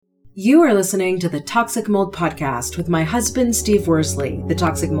You are listening to the Toxic Mold Podcast with my husband, Steve Worsley, the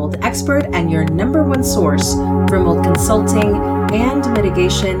toxic mold expert and your number one source for mold consulting and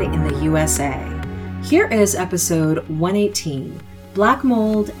mitigation in the USA. Here is episode 118, Black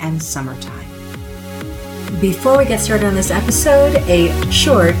Mold and Summertime. Before we get started on this episode, a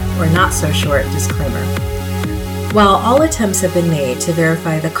short or not so short disclaimer. While all attempts have been made to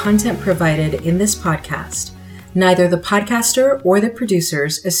verify the content provided in this podcast, neither the podcaster or the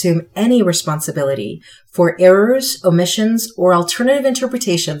producers assume any responsibility for errors, omissions, or alternative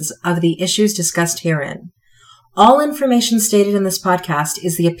interpretations of the issues discussed herein. All information stated in this podcast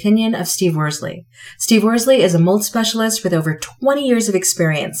is the opinion of Steve Worsley. Steve Worsley is a mold specialist with over 20 years of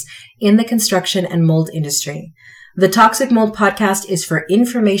experience in the construction and mold industry. The Toxic Mold Podcast is for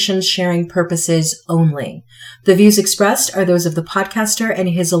information sharing purposes only. The views expressed are those of the podcaster and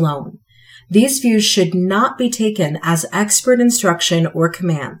his alone. These views should not be taken as expert instruction or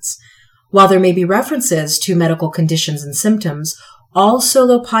commands. While there may be references to medical conditions and symptoms, all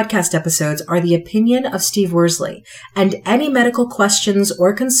solo podcast episodes are the opinion of Steve Worsley, and any medical questions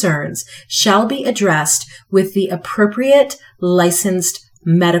or concerns shall be addressed with the appropriate licensed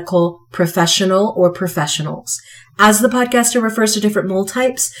medical professional or professionals. As the podcaster refers to different mold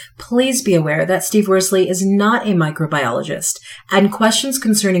types, please be aware that Steve Worsley is not a microbiologist, and questions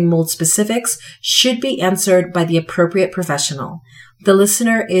concerning mold specifics should be answered by the appropriate professional. The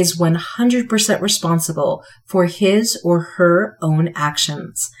listener is 100% responsible for his or her own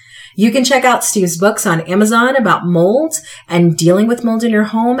actions. You can check out Steve's books on Amazon about mold and dealing with mold in your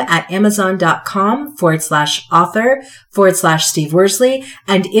home at amazon.com/author/Steve Worsley.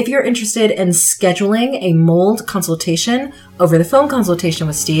 And if you're interested in scheduling a mold consultation, over the phone consultation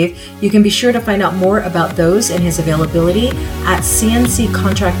with Steve, you can be sure to find out more about those and his availability at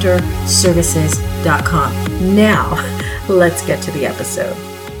cnccontractorservices.com. Now, let's get to the episode.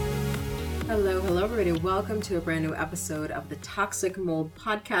 Hello, everybody. Welcome to a brand new episode of the Toxic Mold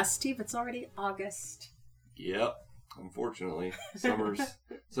Podcast. Steve, it's already August. Yep. Unfortunately,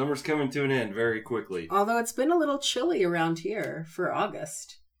 summer's coming to an end very quickly. Although it's been a little chilly around here for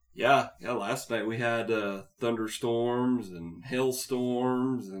August. Yeah. Last night we had thunderstorms and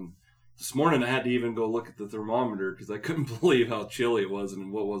hailstorms, and this morning I had to even go look at the thermometer because I couldn't believe how chilly it was.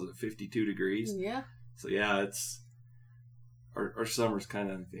 And what was it, 52 degrees? Yeah. So yeah, it's our summer's kind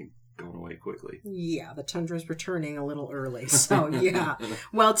of, I think, going away quickly. Yeah, the tundra's returning a little early. So yeah.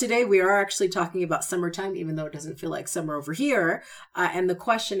 Well, today we are actually talking about summertime, even though it doesn't feel like summer over here. And the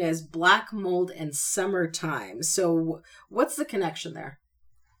question is black mold and summertime. So what's the connection there?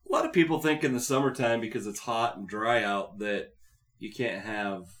 A lot of people think in the summertime, because it's hot and dry out, that you can't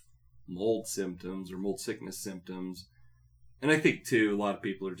have mold symptoms or mold sickness symptoms. And I think, too, a lot of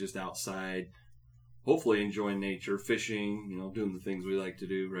people are just outside, hopefully enjoying nature, fishing, doing the things we like to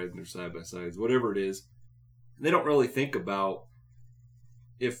do, riding their side-by-sides, whatever it is. And they don't really think about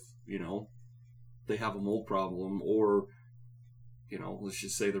if, they have a mold problem or, let's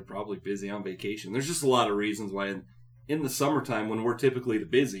just say they're probably busy on vacation. There's just a lot of reasons why in the summertime, when we're typically the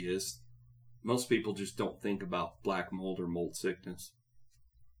busiest, most people just don't think about black mold or mold sickness.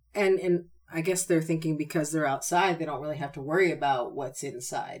 And I guess they're thinking because they're outside, they don't really have to worry about what's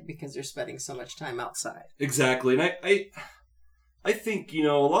inside because they're spending so much time outside. Exactly. And I think,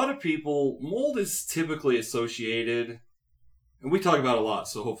 a lot of people, mold is typically associated, and we talk about it a lot,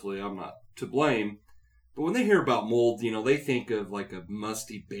 so hopefully I'm not to blame, but when they hear about mold, they think of like a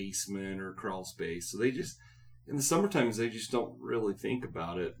musty basement or crawl space. So they just, in the summertime, they just don't really think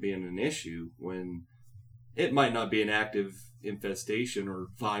about it being an issue when it might not be an active infestation or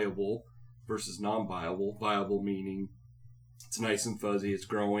viable versus non-viable. Viable meaning it's nice and fuzzy, it's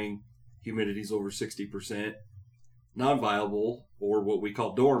growing, humidity's over 60%. Non-viable, or what we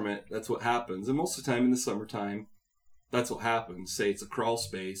call dormant, that's what happens. And most of the time in the summertime, that's what happens. Say it's a crawl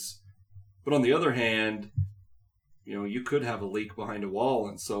space. But on the other hand, you could have a leak behind a wall,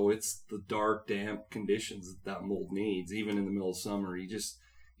 and so it's the dark, damp conditions that mold needs, even in the middle of summer. You just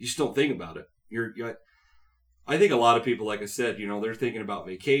don't think about it. I think a lot of people, like I said, they're thinking about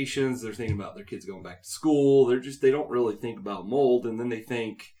vacations, they're thinking about their kids going back to school, they don't really think about mold, and then they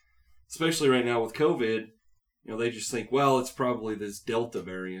think, especially right now with COVID, they just think, well, it's probably this Delta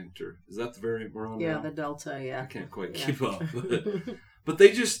variant, or is that the variant we're on now? Yeah, the Delta, yeah. I can't quite keep up. But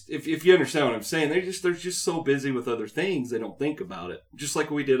they just, if you understand what I'm saying, they're just so busy with other things, they don't think about it. Just like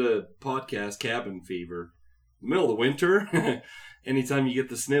we did a podcast, Cabin Fever. In the middle of the winter, anytime you get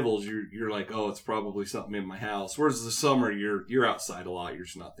the snivels, you're like, oh, it's probably something in my house. Whereas the summer, you're outside a lot. You're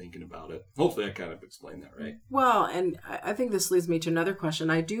just not thinking about it. Hopefully I kind of explained that right. Well, and I think this leads me to another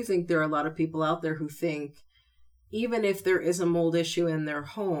question. I do think there are a lot of people out there who think even if there is a mold issue in their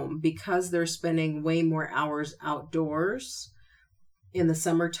home, because they're spending way more hours outdoors in the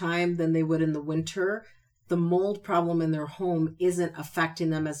summertime than they would in the winter, the mold problem in their home isn't affecting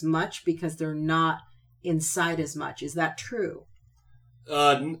them as much because they're not inside as much. Is that true?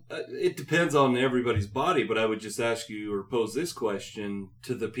 It depends on everybody's body, but I would just ask you or pose this question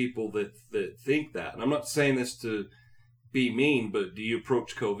to the people that think that. And I'm not saying this to be mean, but do you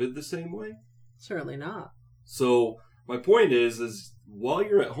approach COVID the same way? Certainly not. So my point is while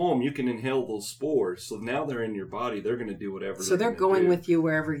you're at home, you can inhale those spores. So now they're in your body. They're going to do whatever. So they're going with you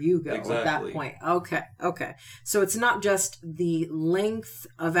wherever you go exactly. At that point. Okay. So it's not just the length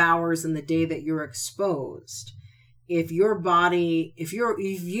of hours in the day that you're exposed. If you've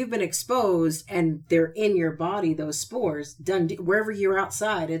been exposed and they're in your body, those spores, wherever you're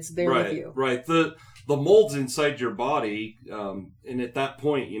outside, it's there with you. Right. The mold's inside your body, and at that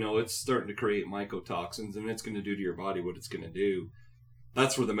point, it's starting to create mycotoxins, and it's going to do to your body what it's going to do.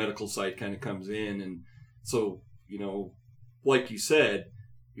 That's where the medical side kind of comes in. And so, like you said,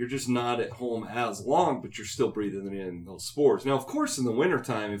 you're just not at home as long, but you're still breathing in those spores. Now, of course, in the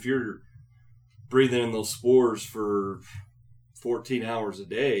wintertime, if you're breathing in those spores for 14 hours a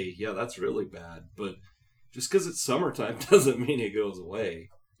day, yeah, that's really bad. But just because it's summertime doesn't mean it goes away.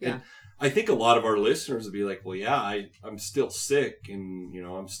 Yeah. And I think a lot of our listeners would be like, well, yeah, I'm still sick, and,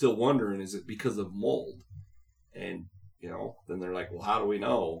 I'm still wondering, is it because of mold? And, then they're like, well, how do we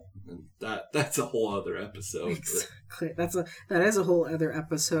know? And that's a whole other episode. Exactly. That is a whole other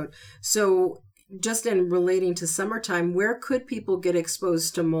episode. So just in relating to summertime, where could people get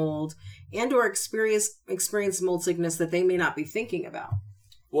exposed to mold and or experience mold sickness that they may not be thinking about?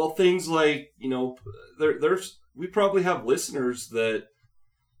 Well, things like, we probably have listeners that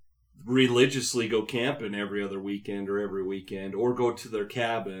religiously go camping every other weekend or every weekend, or go to their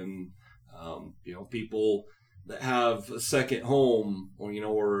cabin. People that have a second home, or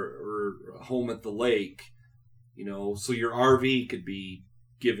a home at the lake, so your RV could be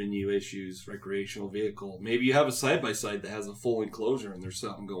giving you issues, recreational vehicle. Maybe you have a side-by-side that has a full enclosure and there's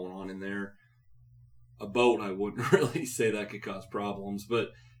something going on in there. A boat, I wouldn't really say that could cause problems, but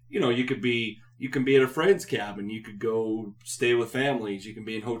you can be at a friend's cabin, you could go stay with families, you can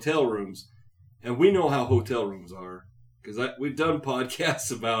be in hotel rooms. And we know how hotel rooms are, because we've done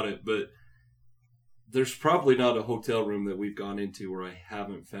podcasts about it, but there's probably not a hotel room that we've gone into where I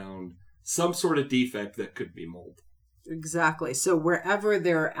haven't found some sort of defect that could be mold. Exactly. So wherever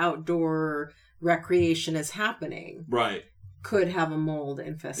their outdoor recreation is happening, right, could have a mold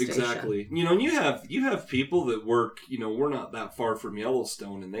infestation. Exactly. And you have people that work, we're not that far from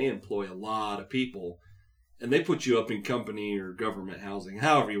Yellowstone, and they employ a lot of people, and they put you up in company or government housing,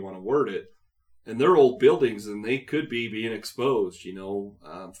 however you want to word it. And they're old buildings, and they could be being exposed,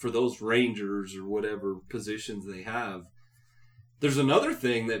 for those rangers or whatever positions they have. There's another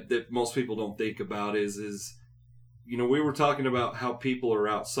thing that most people don't think about is we were talking about how people are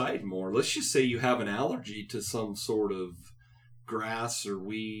outside more. Let's just say you have an allergy to some sort of grass or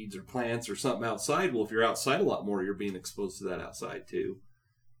weeds or plants or something outside. Well, if you're outside a lot more, you're being exposed to that outside too.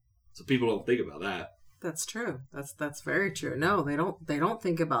 So people don't think about that. That's true. That's very true. No, they don't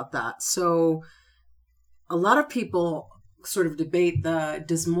think about that. So a lot of people sort of debate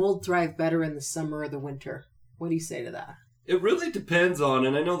does mold thrive better in the summer or the winter? What do you say to that? It really depends on,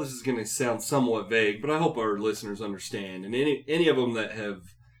 and I know this is going to sound somewhat vague, but I hope our listeners understand. And any of them that have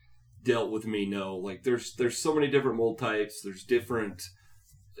dealt with me know, like there's so many different mold types. There's different,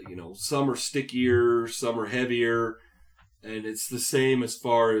 some are stickier, some are heavier. And it's the same as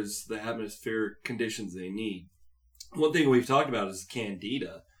far as the atmospheric conditions they need. One thing we've talked about is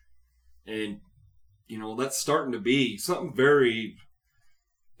Candida. And, that's starting to be something very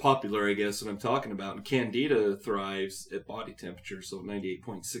popular, I guess, that I'm talking about. And Candida thrives at body temperature, so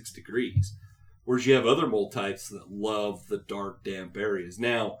 98.6 degrees. Whereas you have other mold types that love the dark, damp areas.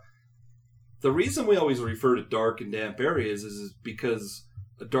 Now, the reason we always refer to dark and damp areas is because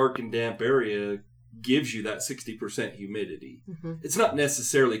a dark and damp area gives you that 60% humidity. Mm-hmm. It's not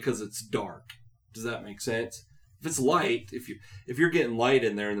necessarily because it's dark. Does that make sense? If it's light, if you're getting light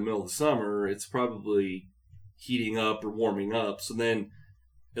in there in the middle of the summer, it's probably heating up or warming up. So then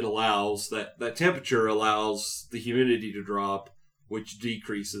it allows that temperature allows the humidity to drop, which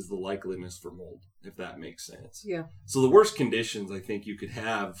decreases the likeliness for mold, if that makes sense. Yeah. So the worst conditions I think you could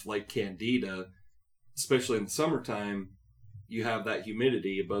have, like Candida, especially in the summertime, you have that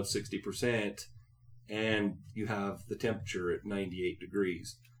humidity above 60%. And you have the temperature at 98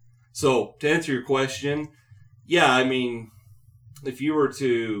 degrees. So to answer your question, yeah, I mean, if you were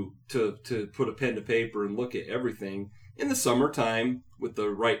to put a pen to paper and look at everything, in the summertime with the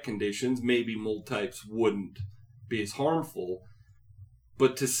right conditions, maybe mold types wouldn't be as harmful.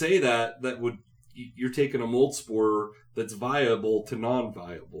 But to say that you're taking a mold spore that's viable to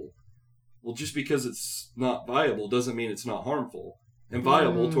non-viable. Well, just because it's not viable doesn't mean it's not harmful. And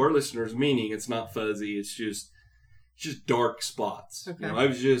viable to our listeners, meaning it's not fuzzy. It's just dark spots. Okay. I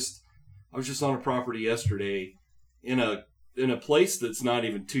was just on a property yesterday in a place that's not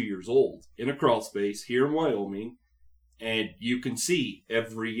even 2 years old, in a crawl space here in Wyoming, and you can see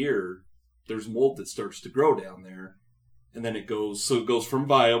every year there's mold that starts to grow down there, and then it goes from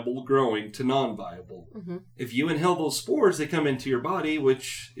viable growing to non-viable. Mm-hmm. If you inhale those spores, they come into your body,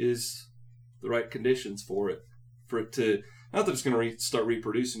 which is the right conditions for it to. Not that it's going to start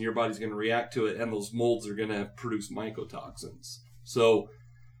reproducing, your body's going to react to it, and those molds are going to produce mycotoxins. So,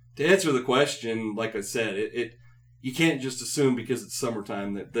 to answer the question, like I said, you can't just assume because it's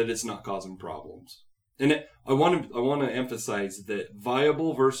summertime that it's not causing problems. And I want to emphasize that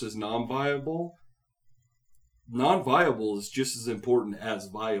viable versus non-viable. Non-viable is just as important as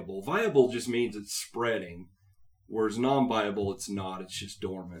viable. Viable just means it's spreading, whereas non-viable, it's not. It's just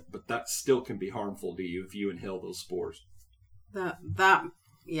dormant. But that still can be harmful to you if you inhale those spores.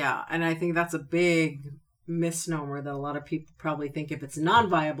 Yeah, and I think that's a big misnomer that a lot of people probably think if it's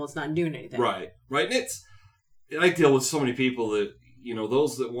non-viable, it's not doing anything. Right. And I deal with so many people that,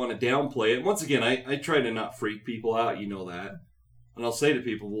 those that want to downplay it. Once again, I try to not freak people out, that. And I'll say to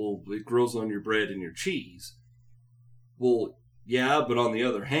people, well, it grows on your bread and your cheese. Well, yeah, but on the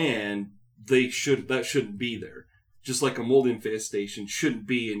other hand, that shouldn't be there. Just like a mold infestation shouldn't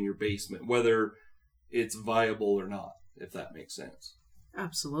be in your basement, whether it's viable or not. If that makes sense.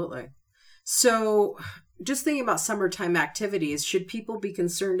 Absolutely. So just thinking about summertime activities, should people be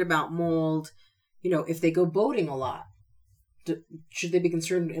concerned about mold, if they go boating a lot? Should they be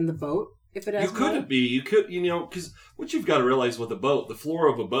concerned in the boat if it has mold? You couldn't be. You could, because what you've got to realize with a boat, the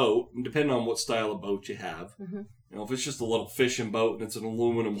floor of a boat, and depending on what style of boat you have, if it's just a little fishing boat and it's an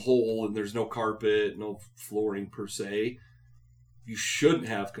aluminum hull and there's no carpet, no flooring per se, you shouldn't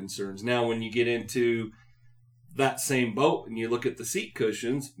have concerns. Now, when you get into that same boat and you look at the seat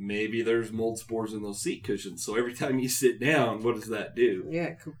cushions, maybe there's mold spores in those seat cushions. So every time you sit down, what does that do? Yeah,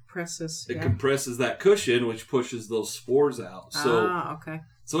 it compresses. It compresses that cushion, which pushes those spores out. So, okay.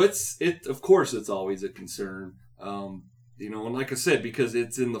 So it of course it's always a concern. And like I said, because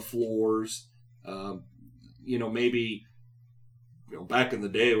it's in the floors, maybe back in the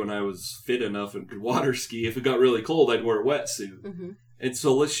day when I was fit enough and could water ski, if it got really cold, I'd wear a wetsuit. Mm-hmm. And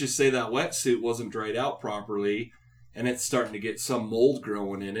so let's just say that wetsuit wasn't dried out properly and it's starting to get some mold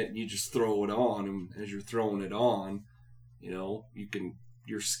growing in it, and you just throw it on, and as you're throwing it on,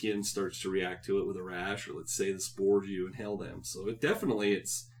 your skin starts to react to it with a rash, or let's say the spores, you inhale them. So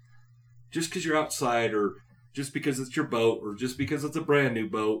it's just because you're outside, or just because it's your boat, or just because it's a brand new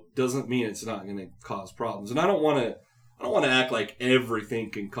boat, doesn't mean it's not going to cause problems. And I don't want to act like everything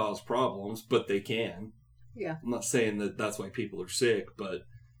can cause problems, but they can. Yeah. I'm not saying that that's why people are sick, but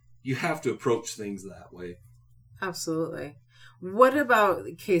you have to approach things that way. Absolutely. What about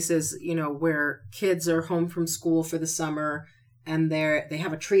cases, where kids are home from school for the summer and they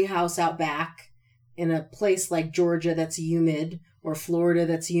have a tree house out back in a place like Georgia that's humid, or Florida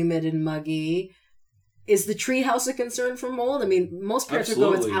that's humid and muggy? Is the tree house a concern for mold? I mean, most parents would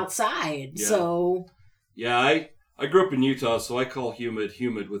go, it's outside. Yeah. So yeah, I grew up in Utah, so I call humid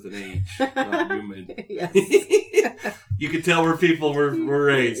with an H, not humid. You can tell where people were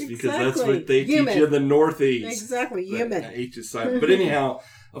raised, because that's what they teach you in the Northeast. Exactly, humid. H is silent. But anyhow,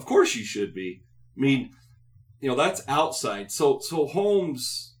 of course you should be. I mean, that's outside. So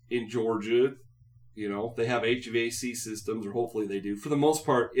homes in Georgia, they have HVAC systems, or hopefully they do. For the most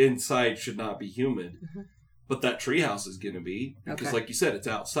part, inside should not be humid. Mm-hmm. But that treehouse is going to be, because like you said, it's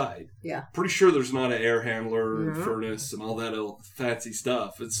outside. Yeah. Pretty sure there's not an air handler, furnace, and all that fancy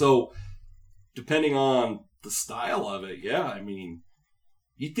stuff. And so, depending on the style of it,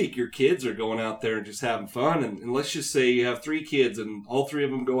 you think your kids are going out there and just having fun. And let's just say you have 3 kids and all 3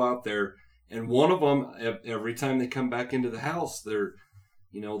 of them go out there. And one of them, every time they come back into the house, they're,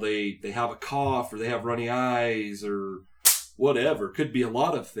 they have a cough, or they have runny eyes, or whatever. Could be a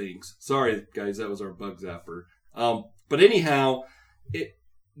lot of things. Sorry, guys, that was our bug zapper. But anyhow,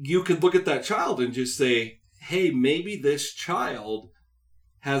 you could look at that child and just say, hey, maybe this child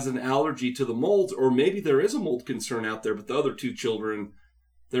has an allergy to the molds, or maybe there is a mold concern out there, but the other 2 children,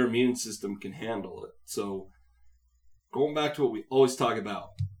 their immune system can handle it. So going back to what we always talk about,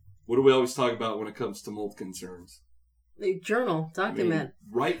 what do we always talk about when it comes to mold concerns? Journal, document.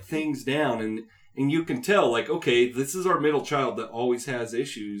 Write things down, and you can tell, like, okay, this is our middle child that always has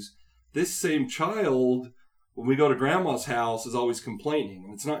issues. This same child, when we go to grandma's house, is always complaining.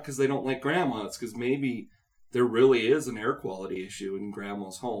 And it's not because they don't like grandma. It's because maybe there really is an air quality issue in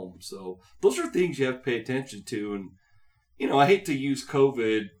grandma's home. So those are things you have to pay attention to. And, I hate to use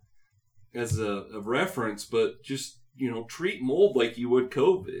COVID as a reference, but just, treat mold like you would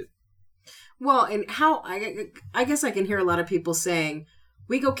COVID. Well, and how, I guess I can hear a lot of people saying,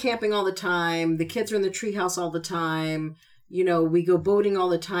 we go camping all the time, the kids are in the treehouse all the time, we go boating all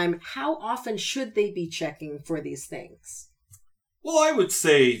the time. How often should they be checking for these things? Well, I would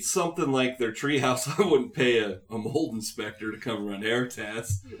say something like their treehouse, I wouldn't pay a mold inspector to come run air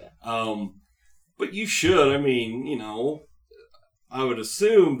tests. Yeah. But you should. I mean, I would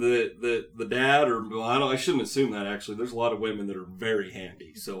assume that the dad, I shouldn't assume that actually. There's a lot of women that are very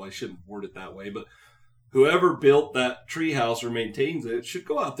handy, so I shouldn't word it that way. But whoever built that treehouse or maintains it should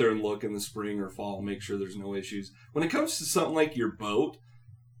go out there and look in the spring or fall and make sure there's no issues. When it comes to something like your boat,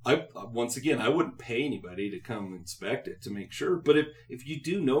 I wouldn't pay anybody to come inspect it to make sure. But if you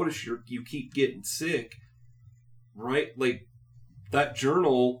do notice you keep getting sick, right? Like that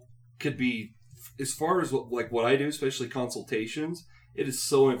journal could be, as far as what I do, especially consultations, it is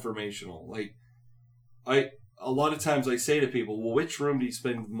so informational. Like a lot of times I say to people, well, which room do you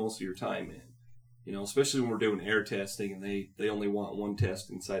spend most of your time in? Especially when we're doing air testing and they only want one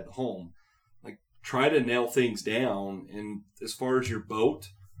test inside the home. Like try to nail things down. And as far as your boat,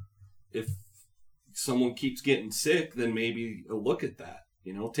 if someone keeps getting sick, then maybe a look at that.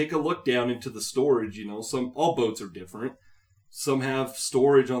 Take a look down into the storage. All boats are different. Some have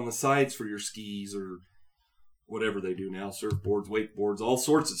storage on the sides for your skis or whatever they do now, surfboards, wakeboards, all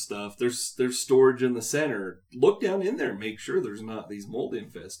sorts of stuff. There's storage in the center. Look down in there, make sure there's not these mold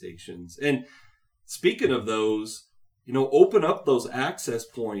infestations. And speaking of those, open up those access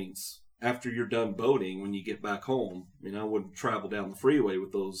points after you're done boating when you get back home. I wouldn't travel down the freeway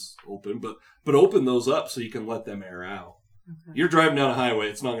with those open, but open those up so you can let them air out. Okay. You're driving down a highway,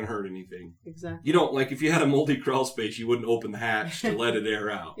 it's not going to hurt anything. Exactly. You don't, like if you had a moldy crawl space, you wouldn't open the hatch to let it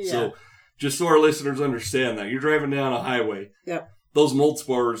air out. Yeah. So just so our listeners understand that, you're driving down a highway. Yep. Those mold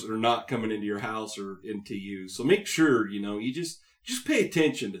spores are not coming into your house or into you. So make sure, you just pay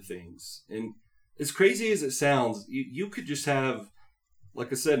attention to things. And as crazy as it sounds, you could just have,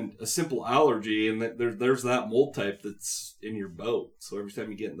 like I said, a simple allergy, and there's that mold type that's in your boat. So every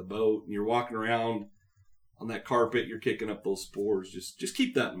time you get in the boat and you're walking around on that carpet, you're kicking up those spores. Just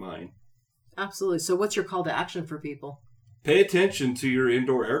keep that in mind. Absolutely. So what's your call to action for people? Pay attention to your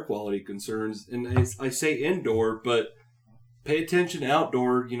indoor air quality concerns. And I say indoor, but pay attention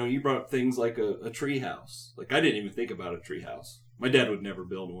outdoor. You brought up things like a tree house. Like I didn't even think about a tree house. My dad would never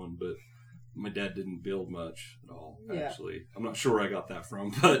build one, but my dad didn't build much at all, actually. Yeah. I'm not sure where I got that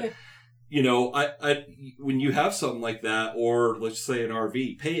from, but I when you have something like that, or let's say an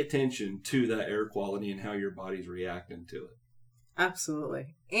RV, pay attention to that air quality and how your body's reacting to it.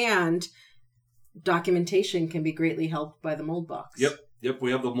 Absolutely. And documentation can be greatly helped by the mold box. Yep.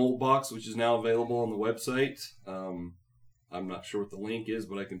 We have the mold box, which is now available on the website. I'm not sure what the link is,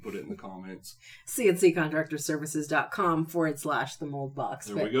 but I can put it in the comments. cnccontractorservices.com/the mold box.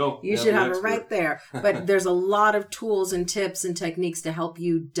 There we go. You should have it right there. But there's a lot of tools and tips and techniques to help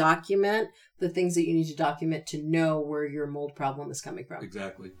you document the things that you need to document to know where your mold problem is coming from.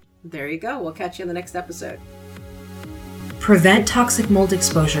 Exactly. There you go. We'll catch you in the next episode. Prevent toxic mold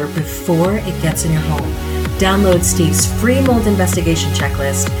exposure before it gets in your home. Download Steve's free mold investigation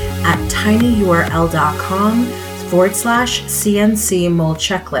checklist at tinyurl.com/CNC mold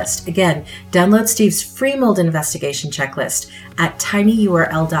checklist. Again, download Steve's free mold investigation checklist at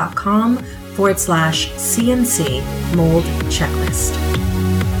tinyurl.com/CNC mold checklist.